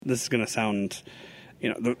this is going to sound,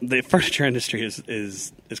 the furniture industry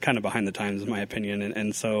is kind of behind the times, in my opinion.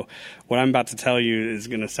 And so what I'm about to tell you is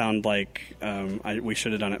going to sound like we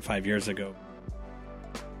should have done it 5 years ago.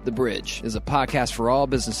 The Bridge is a podcast for all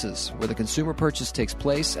businesses where the consumer purchase takes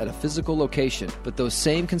place at a physical location, but those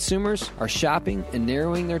same consumers are shopping and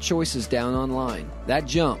narrowing their choices down online. That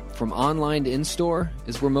jump from online to in-store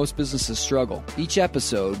is where most businesses struggle. Each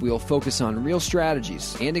episode, we will focus on real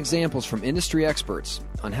strategies and examples from industry experts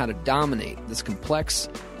on how to dominate this complex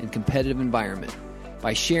and competitive environment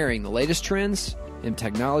by sharing the latest trends in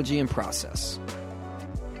technology and process.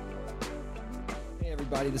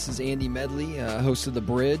 Everybody, this is Andy Medley, host of The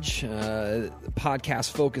Bridge, a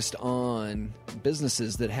podcast focused on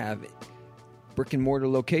businesses that have brick and mortar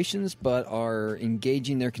locations but are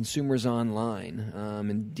engaging their consumers online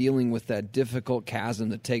and dealing with that difficult chasm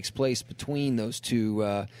that takes place between those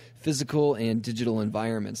two physical and digital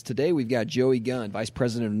environments. Today we've got Joey Gunn, Vice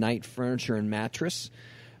President of Knight Furniture and Mattress.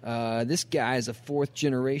 This guy is a fourth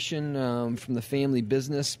generation from the family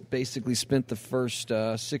business, basically spent the first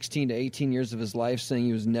 16 to 18 years of his life saying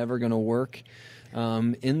he was never going to work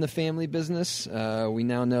in the family business. We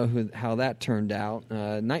now know how that turned out.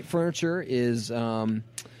 Knight Furniture is a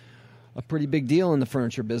pretty big deal in the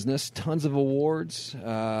furniture business. Tons of awards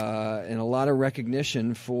and a lot of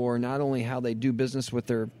recognition for not only how they do business with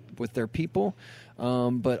their people,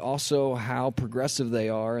 but also how progressive they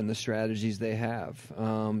are and the strategies they have.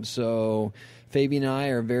 So Fabi and I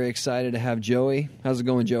are very excited to have Joey. How's it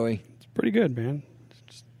going, Joey? It's pretty good, man.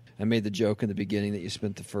 I made the joke in the beginning that you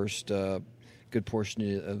spent the first good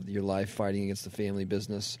portion of your life fighting against the family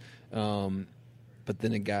business, but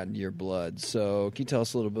then it got into your blood. So can you tell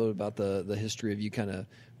us a little bit about the history of you, kind of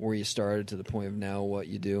where you started to the point of now what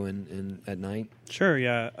you do at Knight? Sure,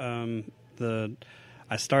 yeah.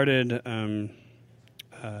 I started...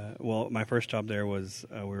 my first job there was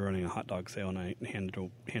we were running a hot dog sale, and I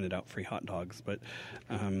handed out free hot dogs. But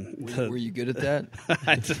were you good at that?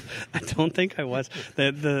 I don't think I was.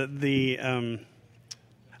 They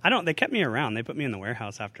kept me around. They put me in the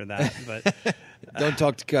warehouse after that. But don't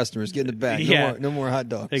talk to customers. Get in the back. Yeah, no more hot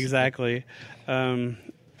dogs. Exactly. And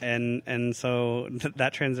so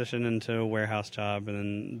that transitioned into a warehouse job and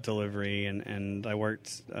then delivery, and I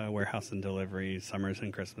worked warehouse and delivery summers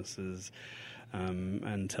and Christmases.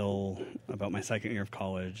 Until about my second year of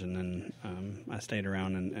college, and then I stayed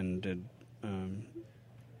around and did,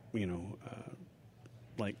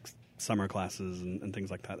 like summer classes and things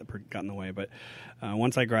like that got in the way. But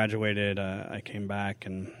once I graduated, I came back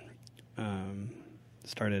and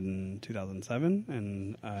started in 2007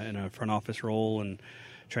 and in a front office role, and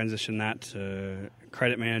transitioned that to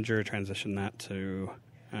credit manager, transitioned that to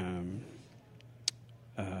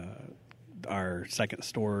our second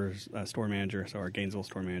store manager, so our Gainesville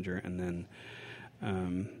store manager, and then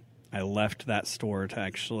I left that store to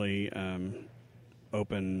actually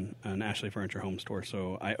open an Ashley Furniture home store.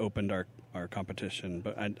 So I opened our competition,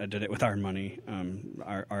 but I did it with our money.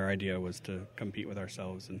 Our idea was to compete with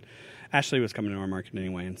ourselves, and Ashley was coming to our market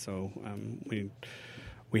anyway, and so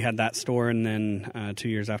we had that store, and then 2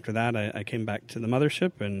 years after that, I came back to the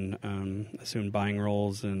mothership and assumed buying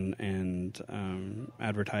roles and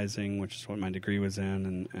advertising, which is what my degree was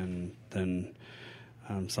in, and then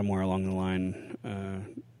somewhere along the line,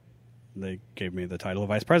 they gave me the title of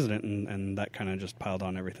vice president, and that kind of just piled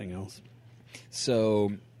on everything else.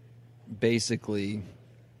 So basically,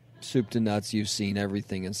 soup to nuts, you've seen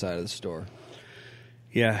everything inside of the store.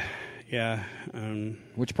 Yeah.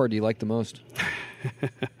 Which part do you like the most?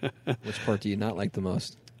 Which part do you not like the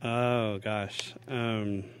most? Oh, gosh.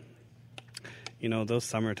 Those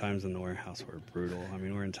summer times in the warehouse were brutal. I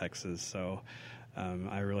mean, we're in Texas, so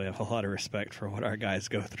I really have a lot of respect for what our guys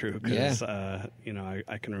go through because, I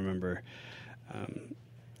can remember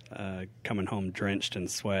coming home drenched in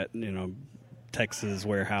sweat, Texas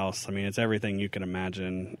warehouse. I mean, it's everything you can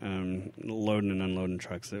imagine, loading and unloading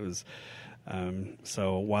trucks. It was...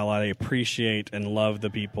 So while I appreciate and love the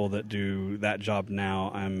people that do that job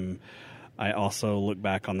now, I also look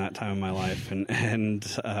back on that time in my life and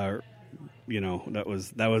that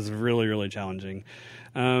was really, really challenging.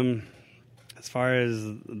 As far as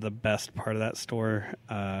the best part of that store,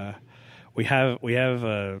 we have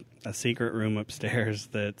a secret room upstairs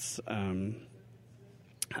that's we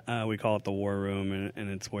call it the war room, and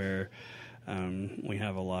it's where we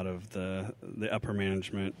have a lot of the upper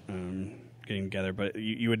management getting together, but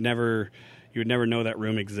you would never know that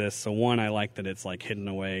room exists. So one, I like that it's like hidden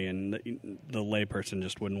away, and the layperson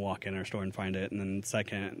just wouldn't walk in our store and find it. And then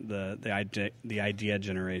second, the idea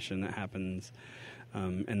generation that happens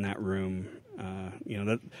in that room.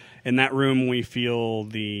 In that room we feel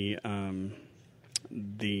the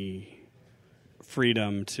the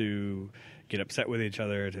freedom to get upset with each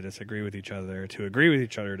other, to disagree with each other, to agree with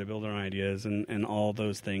each other, to build our ideas, and all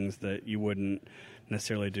those things that you wouldn't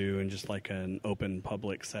necessarily do in just like an open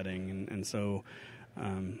public setting. And so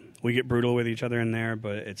we get brutal with each other in there,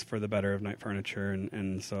 but it's for the better of Night Furniture,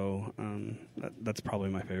 and so that's probably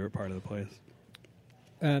my favorite part of the place.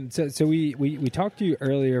 So we talked to you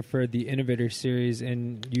earlier for the Innovator Series,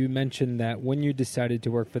 and you mentioned that when you decided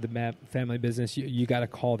to work for the family business, you got a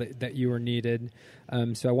call that you were needed.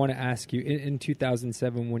 So I want to ask you, in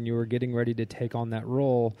 2007, when you were getting ready to take on that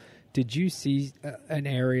role, did you see an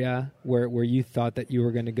area where you thought that you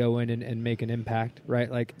were going to go in and make an impact,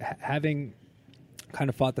 right? Like having kind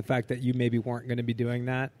of fought the fact that you maybe weren't going to be doing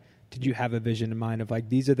that, did you have a vision in mind of like,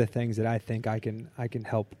 these are the things that I think I can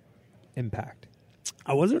help impact?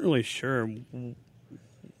 I wasn't really sure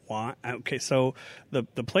why. Okay, so the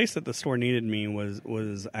place that the store needed me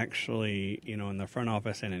was actually, in the front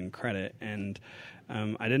office and in credit, and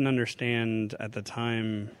I didn't understand at the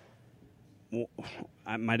time.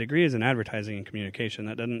 My degree is in advertising and communication.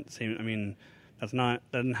 That doesn't seem. I mean,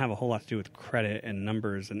 doesn't have a whole lot to do with credit and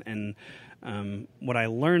numbers. And what I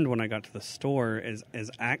learned when I got to the store is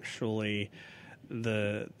actually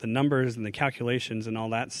the numbers and the calculations and all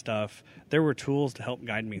that stuff. There were tools to help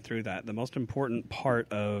guide me through that. The most important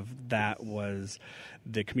part of that was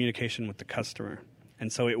the communication with the customer.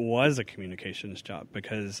 And so it was a communications job,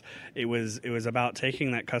 because it was about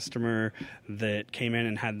taking that customer that came in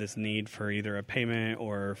and had this need for either a payment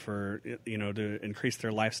or for, to increase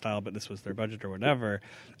their lifestyle, but this was their budget or whatever,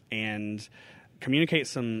 and communicate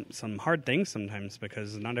some hard things sometimes,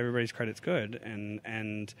 because not everybody's credit's good,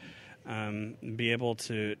 and be able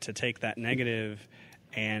to take that negative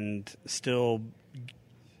and still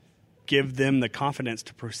give them the confidence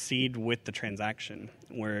to proceed with the transaction,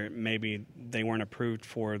 where maybe they weren't approved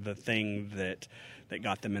for the thing that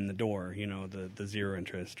got them in the door, the zero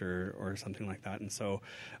interest or something like that. And so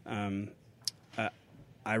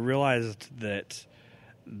I realized that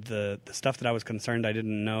the stuff that I was concerned I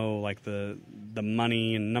didn't know, like the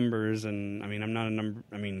money and numbers, and I'm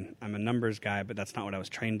a numbers guy, but that's not what I was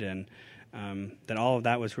trained in. That all of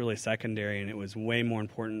that was really secondary, and it was way more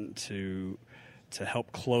important to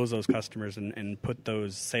help close those customers and put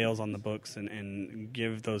those sales on the books and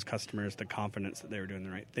give those customers the confidence that they were doing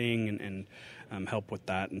the right thing and help with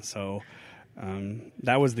that. And so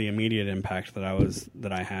that was the immediate impact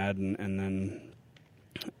that I had, and then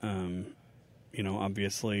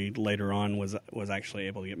obviously later on was actually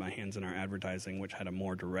able to get my hands in our advertising, which had a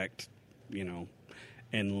more direct,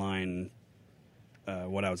 inline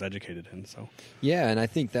what I was educated in. So yeah, and I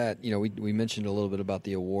think that we mentioned a little bit about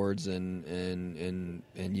the awards, and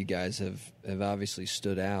you guys have obviously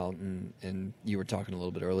stood out, and you were talking a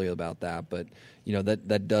little bit earlier about that, but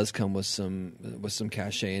that does come with some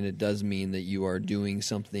cachet, and it does mean that you are doing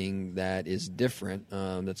something that is different,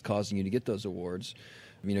 that's causing you to get those awards.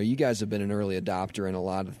 You guys have been an early adopter in a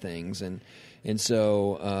lot of things, and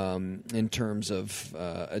so in terms of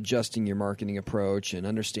adjusting your marketing approach and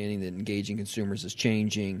understanding that engaging consumers is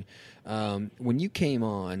changing, when you came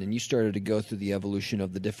on and you started to go through the evolution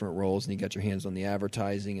of the different roles, and you got your hands on the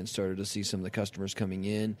advertising and started to see some of the customers coming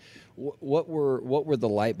in, what were the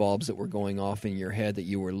light bulbs that were going off in your head that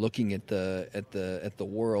you were looking at the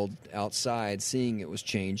world outside, seeing it was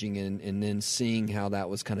changing, and then seeing how that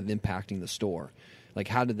was kind of impacting the store? Like,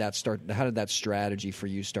 how did that start? How did that strategy for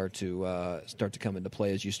you start to come into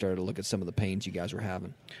play as you started to look at some of the pains you guys were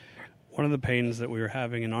having? One of the pains that we were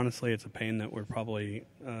having, and honestly, it's a pain that we're probably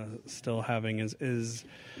still having, is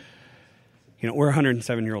we're a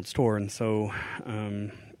 107-year-old store, and so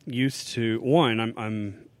used to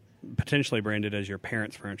I'm potentially branded as your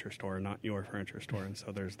parents' furniture store, not your furniture store, and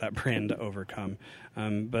so there's that brand to overcome.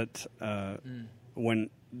 But when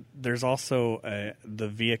there's also the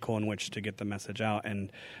vehicle in which to get the message out,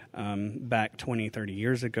 and back 20, 30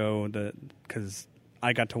 years ago, because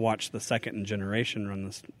I got to watch the second and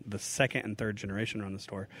third generation run the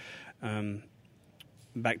store.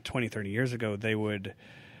 Back 20, 30 years ago, they would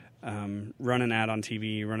run an ad on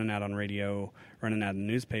TV, run an ad on radio, run an ad in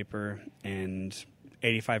the newspaper, and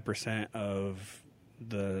 85% of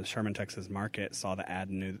the Sherman, Texas market saw the ad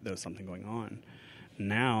and knew that there was something going on.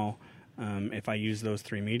 Now, if I use those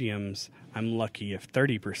three mediums, I'm lucky if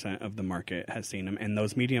 30% of the market has seen them, and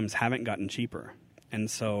those mediums haven't gotten cheaper. And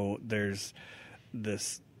so there's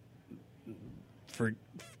this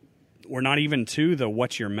we're not even to the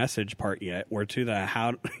what's your message part yet. We're to the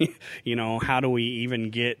how do we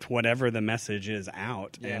even get whatever the message is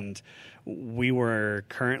out. Yeah. And we were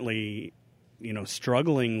currently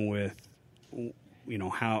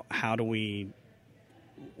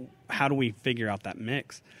how do we figure out that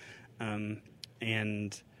mix?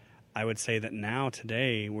 And I would say that now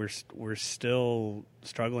today we're still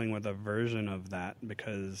struggling with a version of that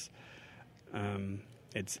because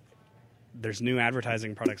there's new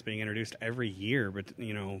advertising products being introduced every year, but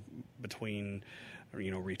between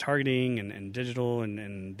retargeting and digital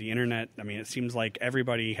and the internet. I mean, it seems like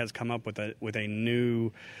everybody has come up with a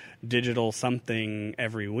new digital something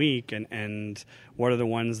every week, and what are the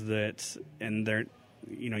ones that, and they're,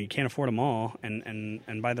 you can't afford them all.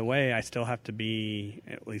 And by the way, I still have to be,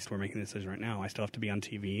 at least we're making the decision right now, I still have to be on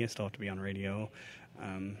TV, I still have to be on radio,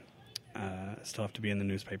 still have to be in the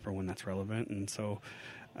newspaper when that's relevant. And so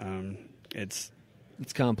it's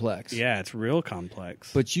complex. Yeah, it's real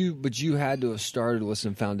complex. But you had to have started with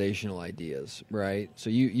some foundational ideas, right? So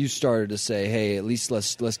you started to say, hey, at least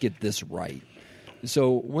let's get this right.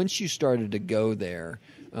 So once you started to go there,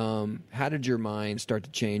 how did your mind start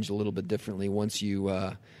to change a little bit differently once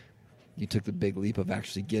you took the big leap of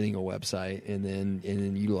actually getting a website and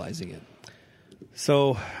then utilizing it?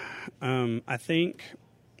 So I think,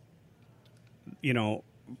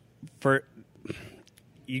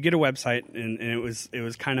 you get a website, and it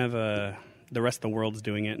was kind of the rest of the world's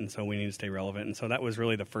doing it, and so we need to stay relevant. And so that was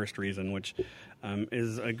really the first reason, which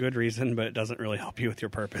is a good reason, but it doesn't really help you with your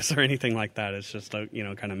purpose or anything like that. It's just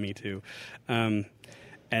kind of me too.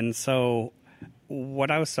 And so what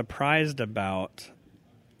I was surprised about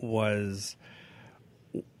was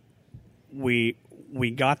we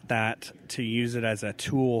got that to use it as a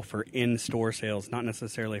tool for in-store sales, not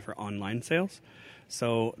necessarily for online sales.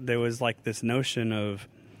 So there was like this notion of,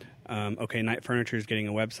 Knight Furniture is getting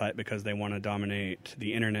a website because they want to dominate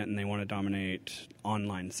the internet and they want to dominate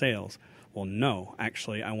online sales. Well, no,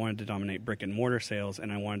 actually, I wanted to dominate brick and mortar sales,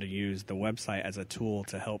 and I wanted to use the website as a tool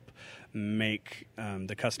to help make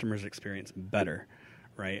the customer's experience better,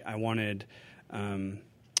 right? I wanted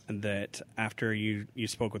that after you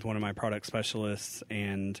spoke with one of my product specialists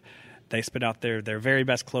and they spit out their very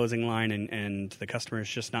best closing line and the customer is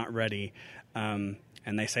just not ready,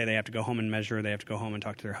 and they say they have to go home and measure, they have to go home and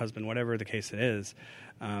talk to their husband, whatever the case it is,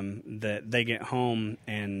 that they get home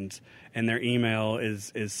and their email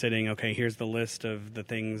is sitting, okay, here's the list of the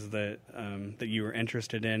things that you were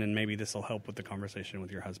interested in, and maybe this will help with the conversation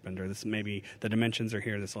with your husband, or this, maybe the dimensions are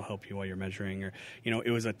here, this will help you while you're measuring, or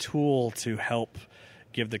it was a tool to help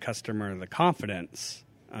give the customer the confidence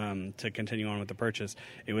to continue on with the purchase.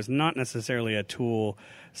 It was not necessarily a tool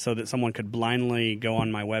so that someone could blindly go on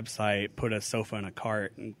my website, put a sofa in a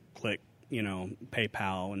cart, and click,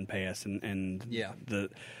 PayPal and pay us. And yeah.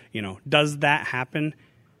 Does that happen?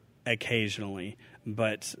 Occasionally.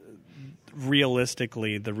 But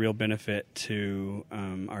realistically, the real benefit to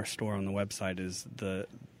our store on the website is the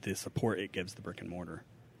support it gives the brick and mortar.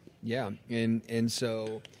 Yeah, and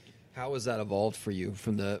so how has that evolved for you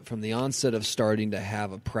from the onset of starting to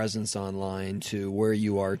have a presence online to where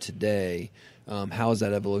you are today? How has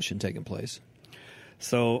that evolution taken place?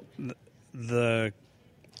 So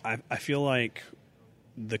I feel like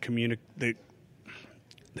the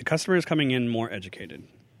customer is coming in more educated.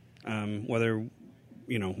 Whether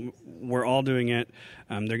we're all doing it,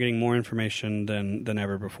 they're getting more information than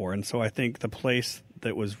ever before, and so I think the place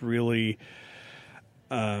that was really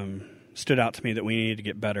stood out to me that we needed to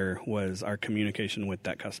get better was our communication with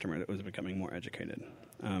that customer that was becoming more educated.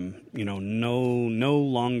 No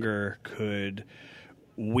longer could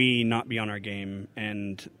we not be on our game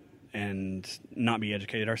and not be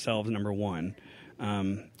educated ourselves, number one.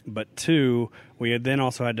 But two, we had then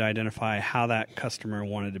also had to identify how that customer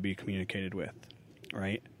wanted to be communicated with,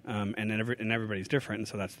 right? And everybody's different, and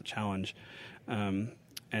so that's the challenge.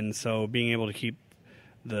 And so being able to keep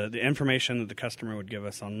the information that the customer would give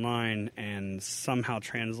us online and somehow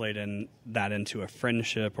translate that into a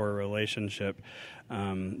friendship or a relationship,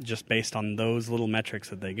 just based on those little metrics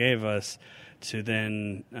that they gave us, to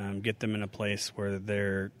then get them in a place where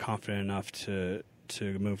they're confident enough to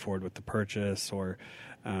move forward with the purchase, or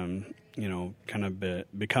kind of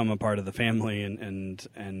become a part of the family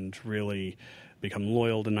and really become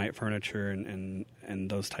loyal to Knight Furniture and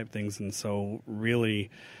those type things. And so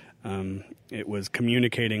really, it was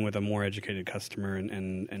communicating with a more educated customer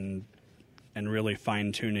and really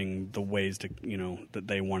fine tuning the ways to that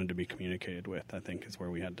they wanted to be communicated with, I think, is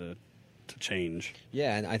where we had to change.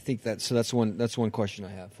 Yeah, and I think that's one question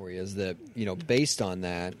I have for you is that, based on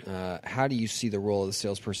that, how do you see the role of the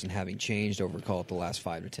salesperson having changed over, call it, the last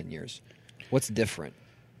 5 to 10 years? What's different?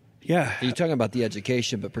 Yeah, you're talking about the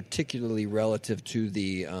education, but particularly relative to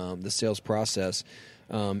the sales process.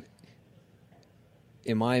 Am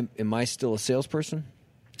I still a salesperson?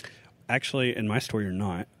 Actually, in my store, you're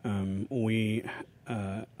not.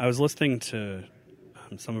 I was listening to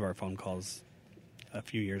some of our phone calls a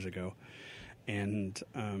few years ago, and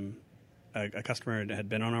a customer had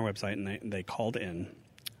been on our website, and they called in,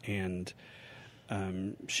 and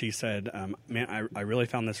she said, man, I really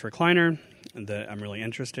found this recliner that I'm really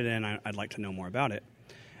interested in. I'd like to know more about it.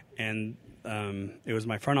 And it was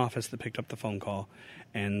my front office that picked up the phone call,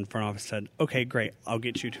 and front office said, okay, great, I'll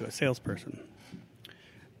get you to a salesperson.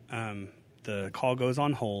 The call goes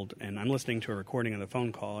on hold, and I'm listening to a recording of the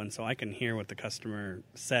phone call, and so I can hear what the customer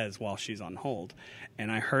says while she's on hold.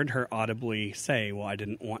 And I heard her audibly say, well, I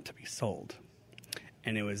didn't want to be sold.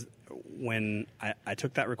 And it was when I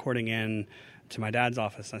took that recording in to my dad's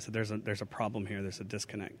office, and I said, there's a problem here, there's a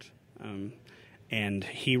disconnect. And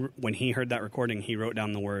when he heard that recording, he wrote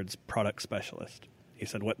down the words product specialist. He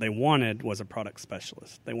said what they wanted was a product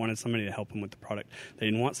specialist. They wanted somebody to help them with the product. They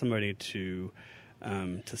didn't want somebody to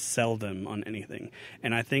sell them on anything.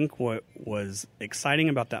 And I think what was exciting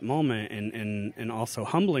about that moment and also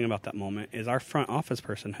humbling about that moment is our front office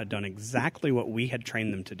person had done exactly what we had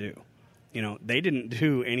trained them to do. You know, they didn't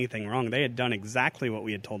do anything wrong. They had done exactly what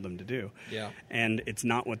we had told them to do. Yeah. And it's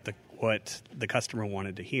not what the customer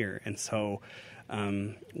wanted to hear. And so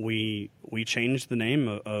we changed the name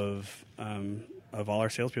of all our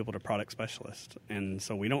salespeople to product specialists. And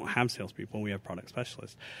so we don't have salespeople, we have product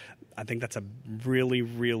specialists. I think that's a really,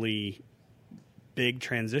 really big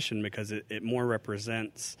transition because it more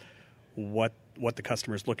represents what the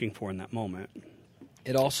customer is looking for in that moment.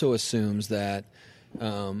 It also assumes that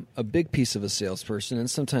a big piece of a salesperson, and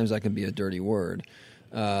sometimes that can be a dirty word,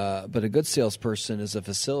 but a good salesperson is a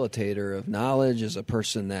facilitator of knowledge, is a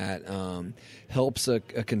person that helps a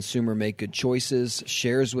consumer make good choices,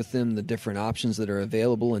 shares with them the different options that are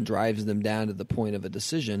available, and drives them down to the point of a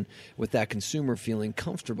decision with that consumer feeling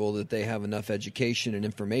comfortable that they have enough education and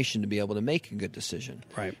information to be able to make a good decision.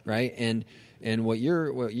 Right? And what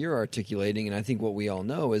you're articulating, and I think what we all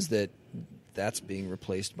know, is that that's being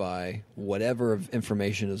replaced by whatever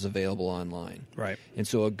information is available online. Right. And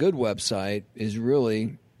so a good website is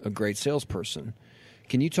really a great salesperson.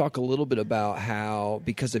 Can you talk a little bit about how,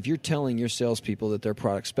 because if you're telling your salespeople that they're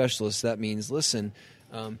product specialists, that means, listen,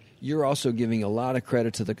 you're also giving a lot of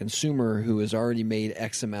credit to the consumer who has already made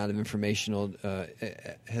X amount of informational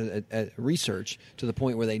research to the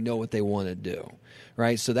point where they know what they want to do,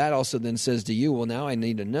 right? So that also then says to you, well, now I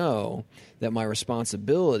need to know that my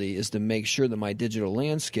responsibility is to make sure that my digital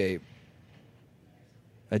landscape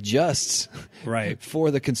adjusts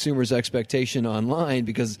for the consumer's expectation online,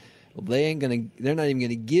 because they're not even going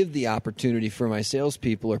to give the opportunity for my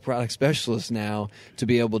salespeople or product specialists now to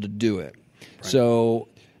be able to do it. Right. So,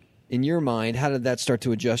 in your mind, how did that start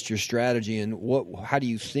to adjust your strategy, and how do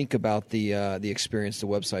you think about the experience the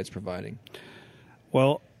website's providing?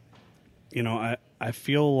 Well, you know, I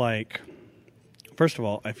feel like, first of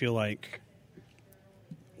all, with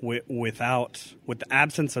the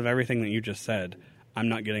absence of everything that you just said, I'm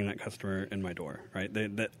not getting that customer in my door, right?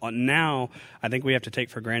 Now, I think we have to take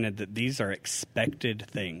for granted that these are expected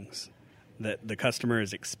things that the customer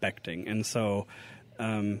is expecting, and so.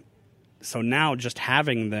 So now just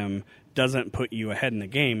having them doesn't put you ahead in the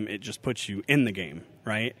game. It just puts you in the game,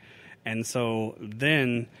 right? And so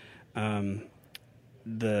then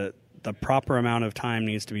the proper amount of time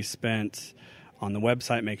needs to be spent on the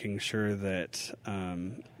website making sure that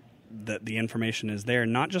that the information is there,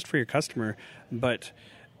 not just for your customer, but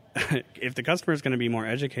if the customer is going to be more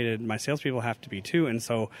educated, my salespeople have to be too. And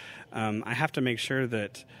so I have to make sure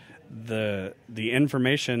that the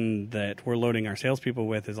information that we're loading our salespeople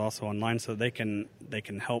with is also online, so they can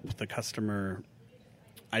help the customer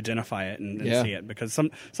identify it and see it. Because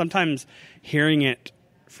sometimes hearing it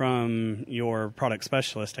from your product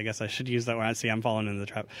specialist, I guess I should use that word. I see I'm falling into the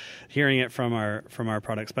trap. Hearing it from our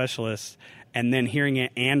product specialist, and then hearing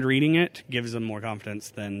it and reading it gives them more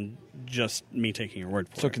confidence than just me taking your word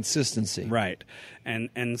for it. So consistency, right?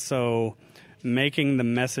 And so making the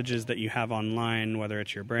messages that you have online, whether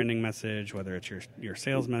it's your branding message, whether it's your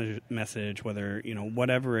sales message, whether, you know,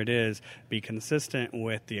 whatever it is, be consistent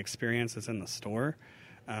with the experiences in the store.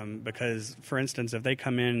 Because, for instance, if they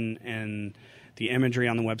come in and the imagery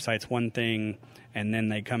on the website's one thing, and then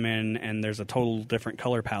they come in and there's a total different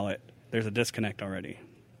color palette, there's a disconnect already,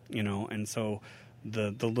 you know. And so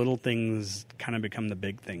the little things kind of become the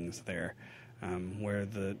big things there. Where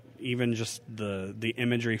even just the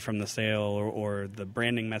imagery from the sale or the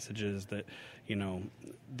branding messages that, you know,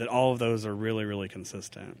 that all of those are really, really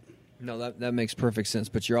consistent. No, that makes perfect sense.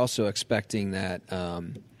 But you're also expecting that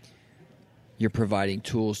you're providing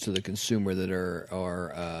tools to the consumer that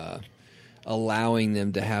are allowing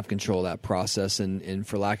them to have control of that process. And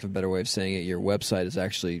for lack of a better way of saying it, your website is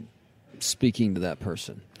actually speaking to that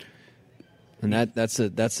person. And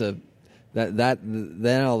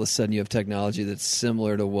then all of a sudden you have technology that's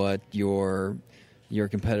similar to what your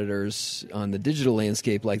competitors on the digital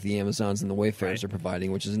landscape, like the Amazons and the Wayfairs, are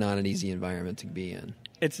providing, which is not an easy environment to be in.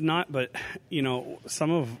 It's not, but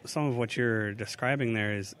some of what you're describing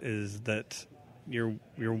there is that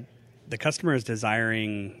the customer is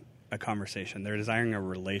desiring a conversation. They're desiring a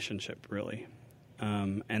relationship, really,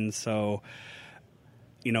 and so.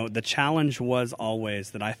 The challenge was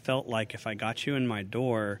always that I felt like if I got you in my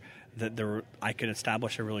door, that I could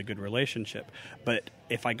establish a really good relationship. But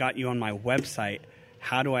if I got you on my website,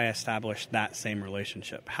 how do I establish that same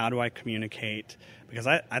relationship? How do I communicate? Because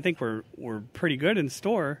I think we're pretty good in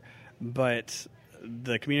store, but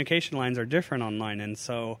the communication lines are different online. And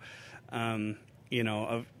so, there's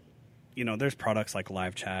products like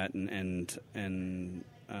live chat and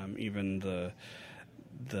even the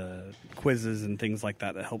quizzes and things like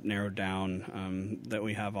that help narrow down that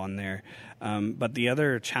we have on there. But the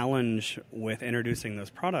other challenge with introducing those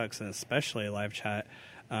products, and especially live chat,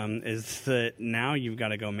 is that now you've got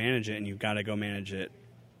to go manage it, and you've got to go manage it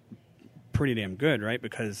pretty damn good, right?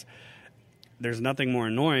 Because there's nothing more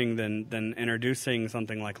annoying than introducing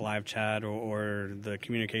something like live chat or the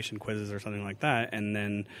communication quizzes or something like that, and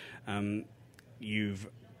then you've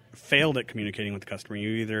failed at communicating with the customer. You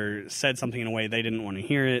either said something in a way they didn't want to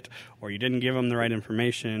hear it, or you didn't give them the right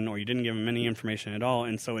information, or you didn't give them any information at all.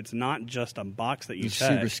 And so it's not just a box that you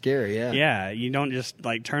check. Super scary, yeah. Yeah, you don't just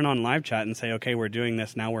turn on live chat and say, okay, we're doing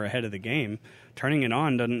this, now we're ahead of the game. Turning it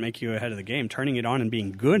on doesn't make you ahead of the game. Turning it on and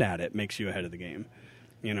being good at it makes you ahead of the game.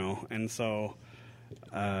 And so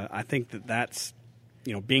I think that's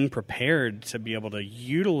being prepared to be able to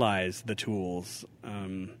utilize the tools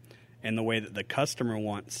and the way that the customer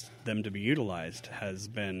wants them to be utilized has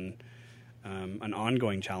been an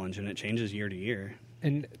ongoing challenge, and it changes year to year.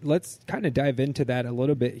 And let's kind of dive into that a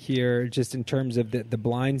little bit here, just in terms of the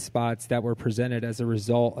blind spots that were presented as a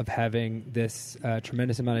result of having this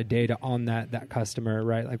tremendous amount of data on that customer,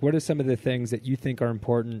 right? Like, what are some of the things that you think are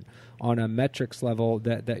important on a metrics level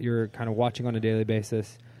that you're kind of watching on a daily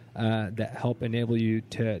basis that help enable you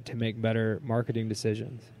to make better marketing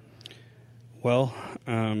decisions? Well,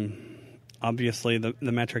 obviously, the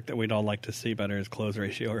metric that we'd all like to see better is close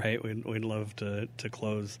ratio, right? We'd love to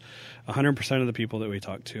close 100% of the people that we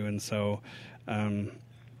talk to, and so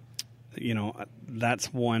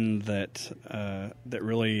that's one that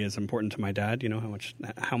really is important to my dad.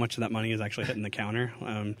 How much of that money is actually hitting the counter.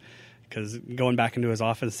 Because going back into his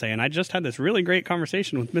office saying, "I just had this really great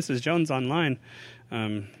conversation with Mrs. Jones online."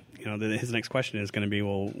 His next question is going to be,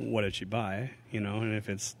 well, what did she buy? And if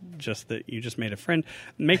it's just that you just made a friend,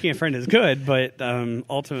 making a friend is good, but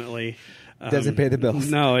ultimately... doesn't pay the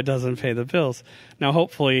bills. No, it doesn't pay the bills. Now,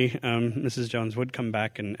 hopefully, Mrs. Jones would come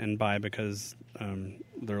back and buy because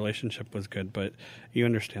the relationship was good, but you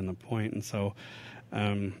understand the point. And so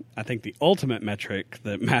I think the ultimate metric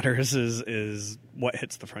that matters is what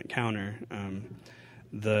hits the front counter.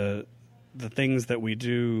 The things that we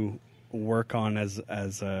do work on as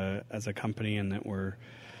a company and that we're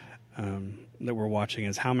watching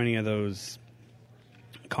is how many of those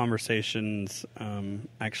conversations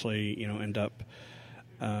actually end up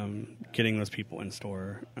getting those people in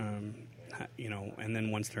store, and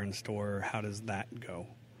then once they're in store, how does that go?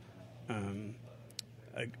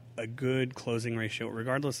 A good closing ratio,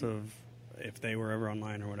 regardless of if they were ever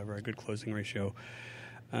online or whatever, a good closing ratio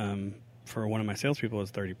for one of my salespeople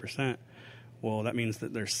is 30%. Well, that means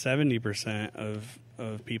that there's 70%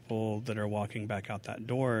 of people that are walking back out that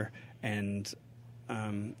door, and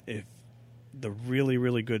if the really,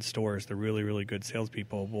 really good stores, the really, really good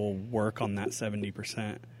salespeople will work on that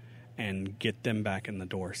 70% and get them back in the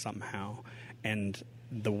door somehow. And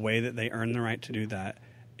the way that they earn the right to do that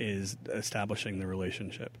is establishing the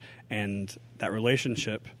relationship. And that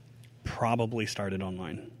relationship probably started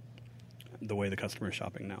online, the way the customer is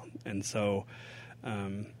shopping now. And so,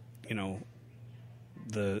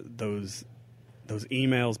 those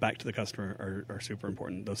emails back to the customer are super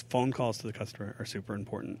important. Those phone calls to the customer are super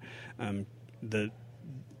important.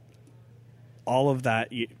 All of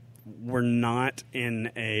that, we're not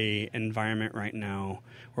in a environment right now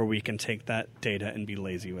where we can take that data and be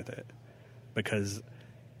lazy with it, because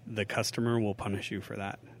the customer will punish you for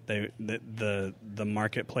that. The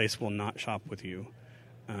marketplace will not shop with you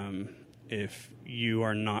if you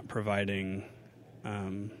are not providing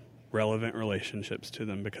relevant relationships to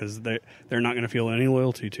them, because they're not going to feel any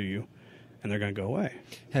loyalty to you, and they're going to go away.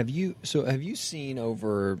 Have you seen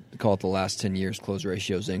over, call it the last 10 years, close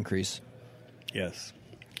ratios increase? Yes.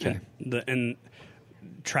 Okay. And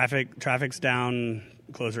traffic's down,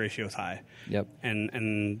 close ratio is high. Yep.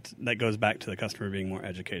 And that goes back to the customer being more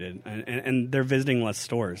educated, and they're visiting less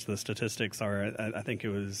stores. The statistics are, I think it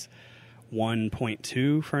was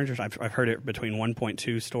 1.2 furniture. I've heard it between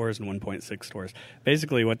 1.2 stores and 1.6 stores.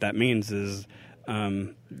 Basically, what that means is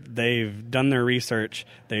they've done their research.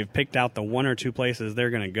 They've picked out the one or two places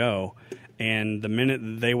they're going to go, and the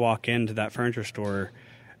minute they walk into that furniture store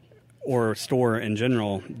or store in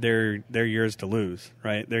general, they're yours to lose,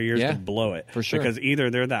 right? They're yours to blow it. For sure. Because either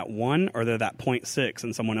they're that 1 or they're that 0.6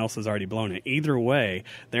 and someone else has already blown it. Either way,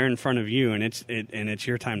 they're in front of you and it's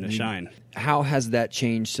your time to shine. How has that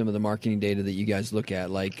changed some of the marketing data that you guys look at?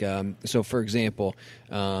 Like, so for example,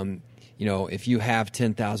 if you have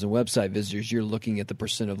 10,000 website visitors, you're looking at the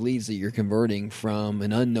percent of leads that you're converting from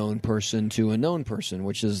an unknown person to a known person,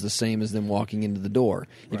 which is the same as them walking into the door,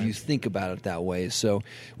 if you think about it that way. So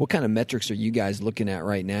what kind of metrics are you guys looking at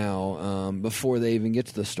right now before they even get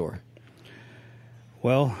to the store?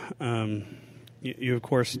 Well, you of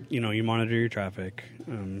course, you monitor your traffic.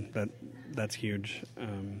 That's huge.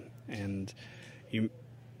 And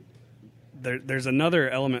there's another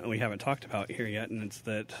element we haven't talked about here yet, and it's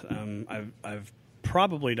that I've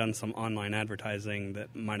probably done some online advertising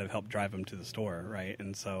that might have helped drive them to the store, right?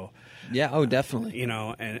 And so, definitely.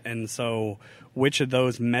 And so, which of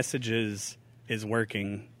those messages is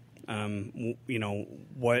working?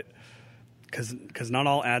 What? Because not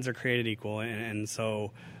all ads are created equal, and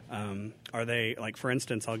so are they, like, for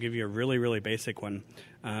instance, I'll give you a really, really basic one.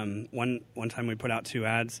 One time we put out 2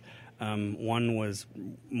 ads. One was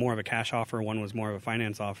more of a cash offer, one was more of a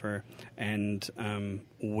finance offer, and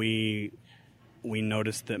we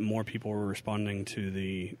noticed that more people were responding to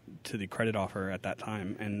the credit offer at that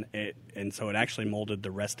time, and so it actually molded the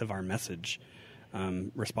rest of our message,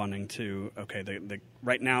 responding to the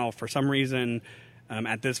right now, for some reason.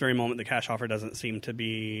 At this very moment, the cash offer doesn't seem to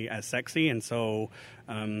be as sexy, and so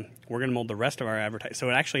we're going to mold the rest of our advertising. So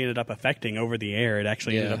it actually ended up affecting over the air. It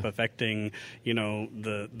actually ended up affecting,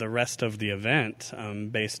 the rest of the event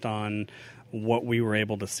based on what we were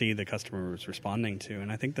able to see the customer was responding to. And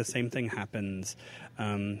I think the same thing happens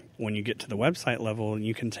when you get to the website level.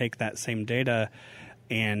 You can take that same data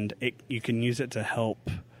and you can use it to help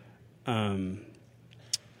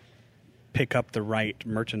pick up the right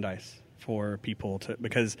merchandise for people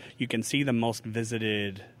because you can see the most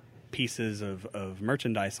visited pieces of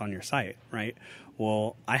merchandise on your site, right?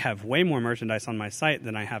 Well, I have way more merchandise on my site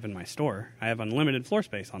than I have in my store. I have unlimited floor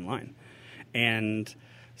space online. And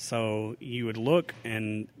so you would look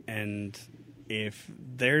and if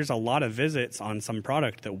there's a lot of visits on some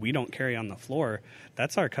product that we don't carry on the floor,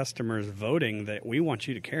 that's our customers voting that we want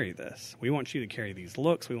you to carry this. We want you to carry these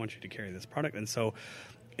looks. We want you to carry this product. And so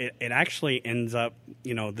it actually ends up,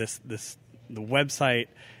 the website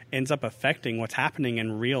ends up affecting what's happening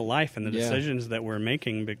in real life and the decisions that we're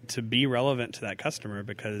making to be relevant to that customer,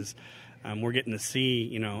 because we're getting to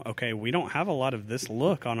see, we don't have a lot of this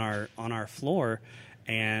look on our floor,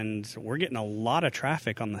 and we're getting a lot of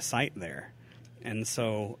traffic on the site there. And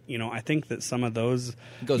so, I think that some of those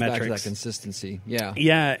goes metrics, back to that consistency. Yeah.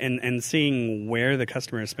 Yeah, and seeing where the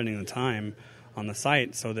customer is spending the time on the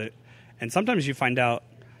site, so that, and sometimes you find out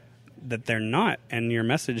that they're not, and your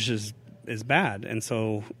message is bad. And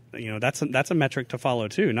so, that's a metric to follow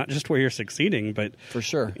too, not just where you're succeeding, but for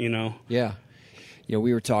sure. Yeah.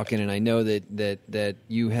 We were talking, and I know that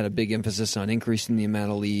you had a big emphasis on increasing the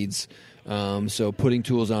amount of leads. So putting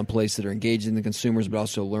tools on place that are engaging the consumers, but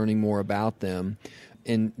also learning more about them.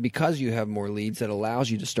 And because you have more leads, that allows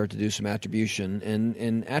you to start to do some attribution,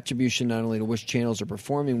 and attribution not only to which channels are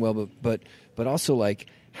performing well, but also like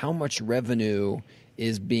how much revenue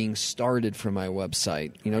is being started from my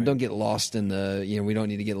website. Don't get lost in we don't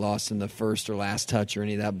need to get lost in the first or last touch or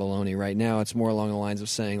any of that baloney. Right now, it's more along the lines of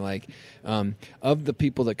saying, like, of the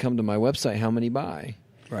people that come to my website, how many buy?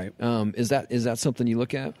 Right. Is that something you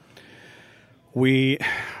look at? We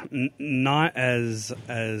not as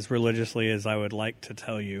religiously as I would like to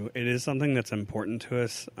tell you. It is something that's important to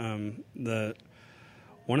us.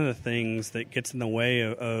 One of the things that gets in the way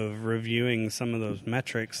of reviewing some of those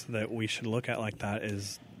metrics that we should look at like that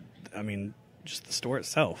is, just the store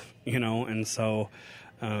itself, and so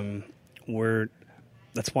that's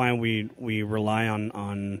why we rely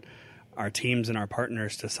on our teams and our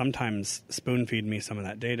partners to sometimes spoon feed me some of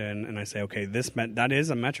that data, and I say, okay, that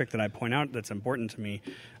is a metric that I point out that's important to me,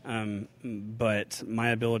 but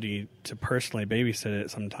my ability to personally babysit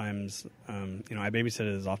it sometimes, I babysit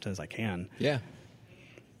it as often as I can. Yeah.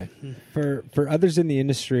 For others in the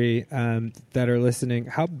industry that are listening,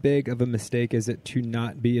 how big of a mistake is it to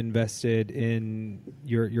not be invested in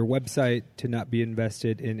your website, to not be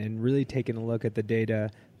invested in really taking a look at the data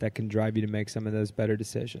that can drive you to make some of those better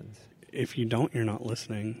decisions. If you don't, you're not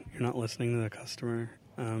listening. You're not listening to the customer.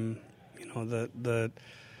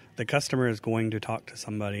 The customer is going to talk to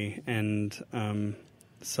somebody, and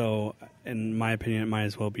so in my opinion, it might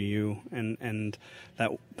as well be you. And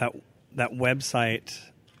that website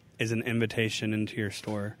is an invitation into your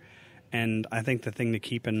store. And I think the thing to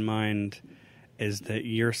keep in mind is that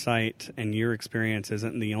your site and your experience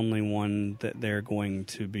isn't the only one that they're going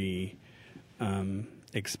to be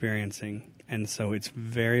experiencing. And so it's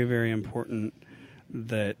very, very important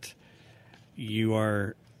that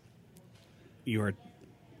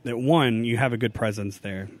that one, you have a good presence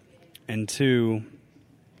there. And two,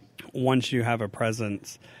 once you have a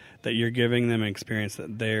presence, that you're giving them an experience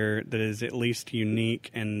that is at least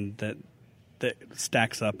unique and that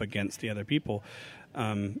stacks up against the other people.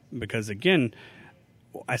 Because again,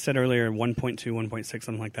 I said earlier 1.2, 1.6,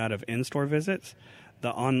 something like that of in-store visits.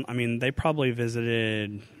 They probably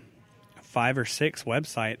visited 5 or 6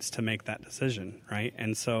 websites to make that decision, right?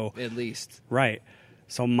 And so at least, right.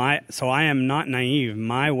 So I am not naive.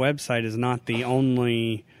 My website is not the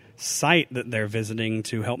only site that they're visiting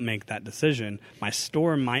to help make that decision. My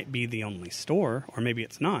store might be the only store, or maybe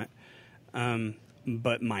it's not.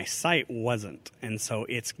 But my site wasn't, and so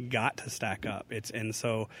it's got to stack up. And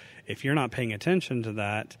so if you're not paying attention to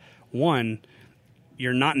that, one,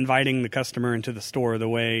 you're not inviting the customer into the store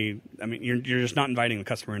you're just not inviting the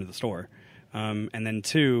customer into the store. And then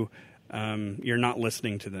two, you're not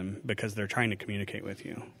listening to them because they're trying to communicate with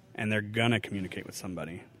you, and they're gonna communicate with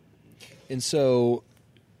somebody. And so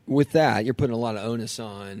with that, you're putting a lot of onus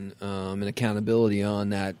on and accountability on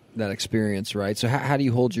that experience, right? So how do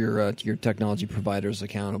you hold your technology providers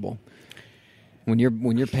accountable when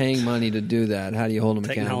you're paying money to do that? How do you hold them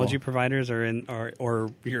accountable? Technology providers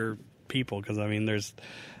or your people, because there's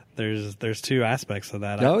two aspects of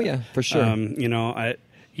that. Oh yeah, for sure. I've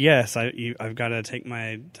got to take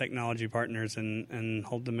my technology partners and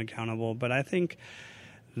hold them accountable, but I think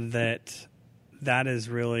that is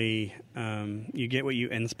really you get what you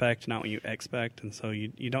inspect, not what you expect, and so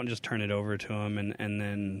you don't just turn it over to them and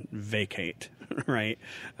then vacate, right?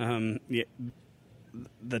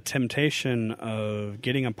 The temptation of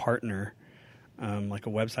getting a partner, like a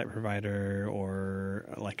website provider or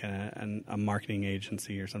like a marketing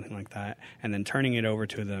agency or something like that, and then turning it over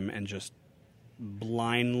to them and just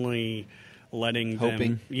blindly letting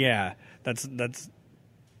hoping. them, yeah, that's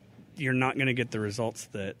you're not going to get the results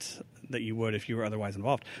that you would if you were otherwise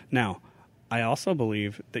involved. Now, I also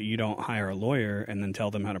believe that you don't hire a lawyer and then tell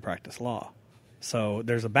them how to practice law. So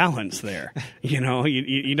there's a balance there. You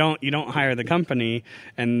don't hire the company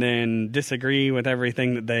and then disagree with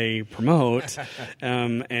everything that they promote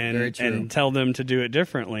and tell them to do it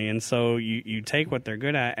differently. And so you take what they're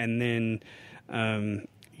good at, and then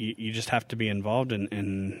you just have to be involved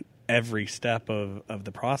in every step of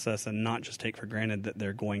the process, and not just take for granted that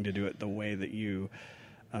they're going to do it the way that you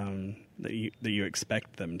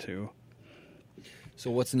expect them to. So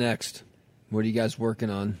what's next? What are you guys working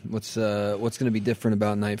on? What's going to be different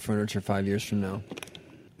about Knight Furniture 5 years from now?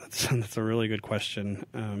 That's a really good question.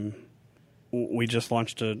 We just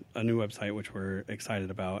launched a new website, which we're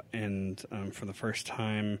excited about, and for the first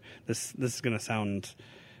time, this is going to sound.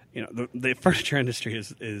 The furniture industry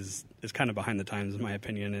is kind of behind the times, in my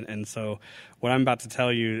opinion, and so what I'm about to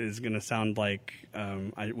tell you is going to sound like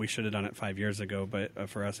we should have done it 5 years ago, but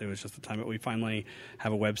for us, it was just the time that we finally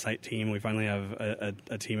have a website team. We finally have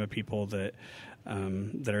a team of people that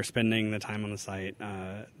are spending the time on the site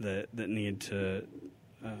that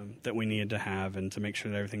we needed to have, and to make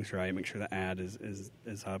sure that everything's right, make sure the ad is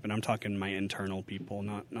up. And I'm talking my internal people,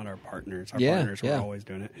 not our partners. Our partners were always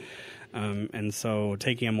doing it. And so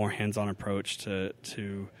taking a more hands-on approach to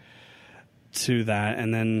that,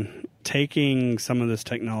 and then taking some of this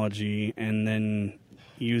technology and then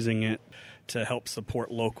using it to help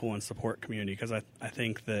support local and support community, because I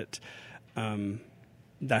think that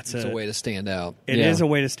it's a way to stand out. It is a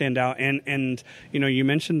way to stand out, and you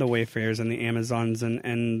mentioned the Wayfairs and the Amazons,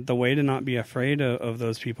 and the way to not be afraid of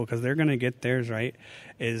those people, because they're going to get theirs right,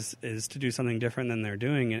 is to do something different than they're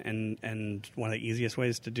doing, and one of the easiest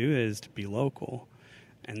ways to do it is to be local.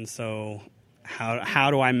 And so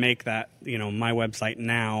how do I make that my website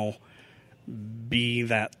now be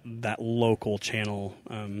that local channel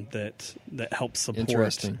that helps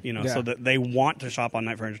support, so that they want to shop on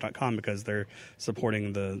knightfurniture.com because they're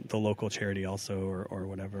supporting the local charity also, or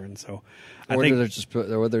whatever. And so I think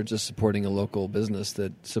they're just supporting a local business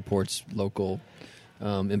that supports local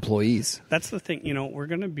employees. That's the thing.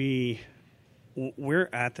 We're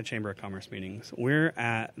at the Chamber of Commerce meetings. We're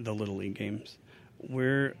at the Little League games.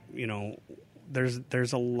 We're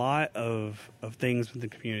there's a lot of things with the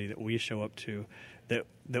community that we show up to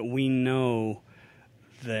that we know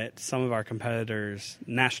that some of our competitors,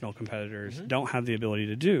 national competitors, don't have the ability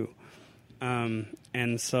to do.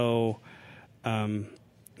 And so,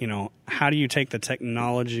 how do you take the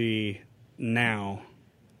technology now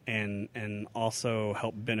and also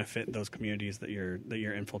help benefit those communities that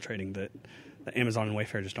you're infiltrating that Amazon and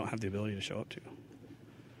Wayfair just don't have the ability to show up to?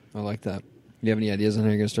 I like that. You have any ideas on how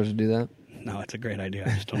you're going to start to do that? No, it's a great idea.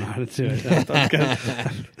 I just don't know how to do it.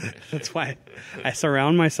 That's why I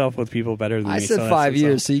surround myself with people better than me. I said 5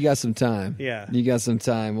 years, so you got some time. Yeah. You got some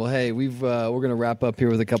time. Well, hey, we're going to wrap up here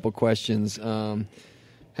with a couple questions.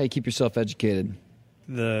 Hey, keep yourself educated.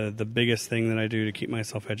 The biggest thing that I do to keep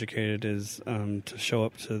myself educated is to show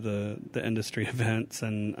up to the industry events,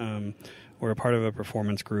 and we're a part of a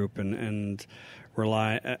performance group, and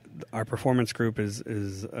our performance group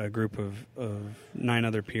is a group of 9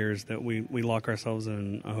 other peers that we lock ourselves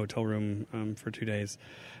in a hotel room for 2 days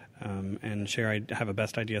and have a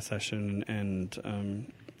best idea session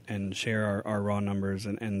and share our raw numbers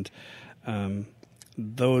and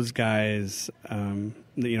those guys,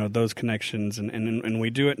 those connections, and we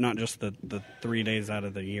do it not just the 3 days out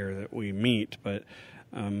of the year that we meet, but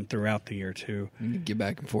throughout the year too. You get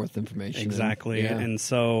back and forth information. Exactly. Yeah. And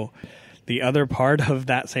so the other part of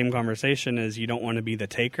that same conversation is you don't want to be the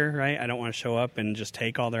taker, right? I don't want to show up and just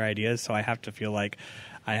take all their ideas, so I have to feel like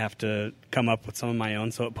I have to come up with some of my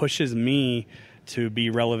own. So it pushes me to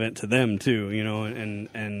be relevant to them too,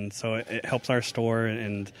 and so it helps our store,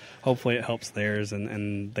 and hopefully it helps theirs,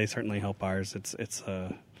 and they certainly help ours.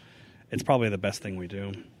 It's probably the best thing we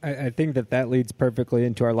do. I think that leads perfectly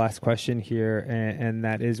into our last question here, and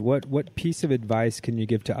that is what piece of advice can you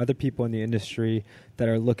give to other people in the industry that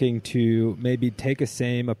are looking to maybe take a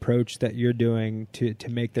same approach that you're doing to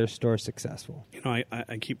make their store successful?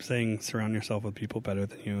 I keep saying surround yourself with people better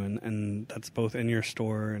than you, and that's both in your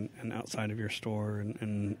store and outside of your store,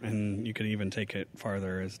 and you could even take it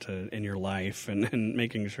farther as to in your life and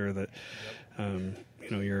making sure that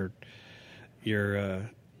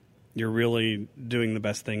you're really doing the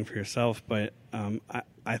best thing for yourself. But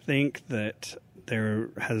I think that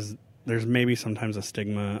there's maybe sometimes a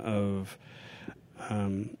stigma of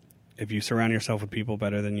if you surround yourself with people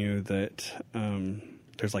better than you, that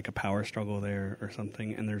there's like a power struggle there or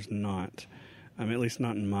something, and there's not. At least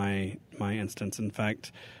not in my instance. In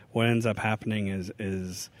fact, what ends up happening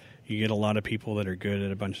is you get a lot of people that are good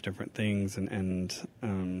at a bunch of different things, and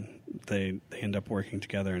they end up working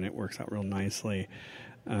together, and it works out real nicely.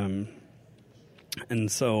 And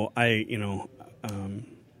so I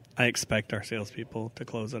expect our salespeople to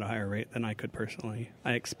close at a higher rate than I could personally.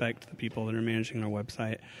 I expect the people that are managing our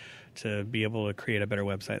website to be able to create a better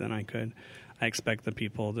website than I could. I expect the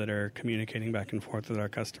people that are communicating back and forth with our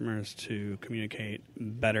customers to communicate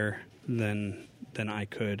better than I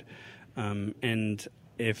could. And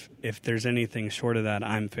if there's anything short of that,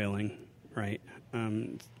 I'm failing, right?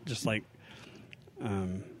 Just like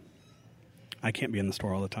I can't be in the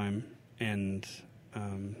store all the time, and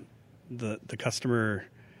the customer.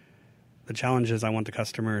 The challenge is I want the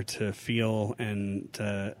customer to feel and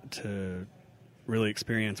to really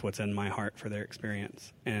experience what's in my heart for their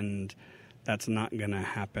experience, and that's not going to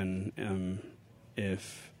happen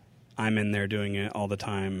if I'm in there doing it all the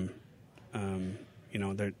time.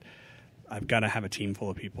 I've got to have a team full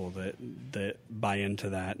of people that buy into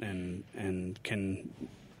that and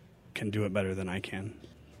can do it better than I can.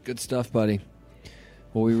 Good stuff, buddy.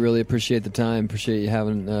 Well, we really appreciate the time. Appreciate you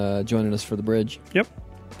joining us for the bridge. Yep.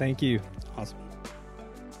 Thank you. Awesome.